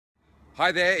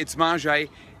Hi there, it's Marjay.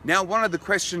 Now, one of the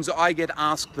questions I get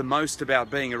asked the most about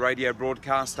being a radio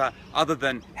broadcaster, other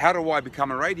than how do I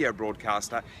become a radio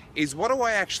broadcaster, is what do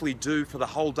I actually do for the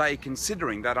whole day,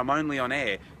 considering that I'm only on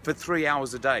air for 3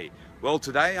 hours a day? Well,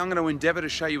 today I'm going to endeavour to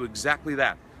show you exactly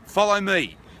that. Follow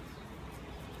me.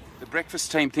 The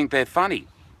breakfast team think they're funny.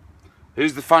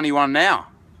 Who's the funny one now?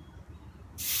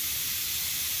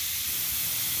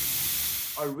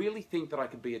 I really think that I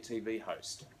could be a TV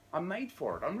host. I'm made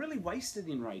for it. I'm really wasted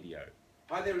in radio.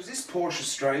 Hi there, is this Porsche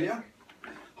Australia?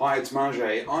 Hi, it's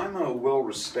Marjay. I'm a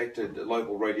well-respected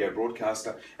local radio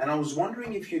broadcaster, and I was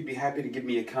wondering if you'd be happy to give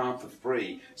me a car for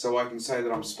free so I can say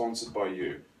that I'm sponsored by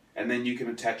you, and then you can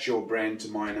attach your brand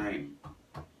to my name.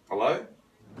 Hello?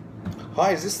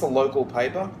 Hi, is this the local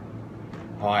paper?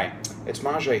 Hi, it's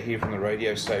Marjay here from the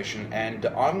radio station, and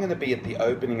I'm going to be at the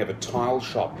opening of a tile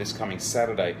shop this coming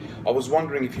Saturday. I was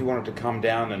wondering if you wanted to come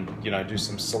down and, do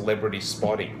some celebrity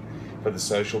spotting for the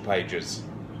social pages.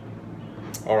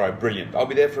 Alright, brilliant. I'll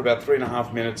be there for about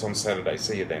 3.5 minutes on Saturday.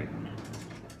 See you then.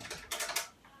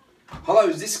 Hello,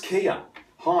 is this Kia?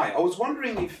 Hi, I was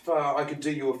wondering if I could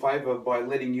do you a favour by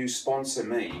letting you sponsor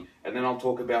me, and then I'll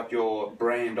talk about your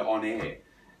brand on air,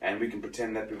 and we can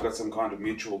pretend that we've got some kind of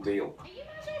mutual deal. Are you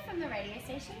Marjay from the radio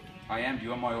station? I am. Do you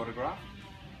want my autograph?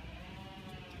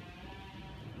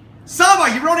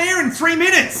 Saba, you're on air in 3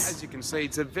 minutes! As you can see,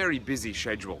 it's a very busy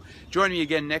schedule. Join me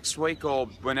again next week or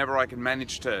whenever I can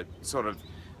manage to sort of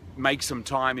make some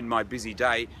time in my busy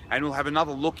day, and we'll have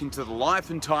another look into the life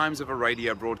and times of a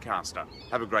radio broadcaster.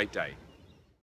 Have a great day.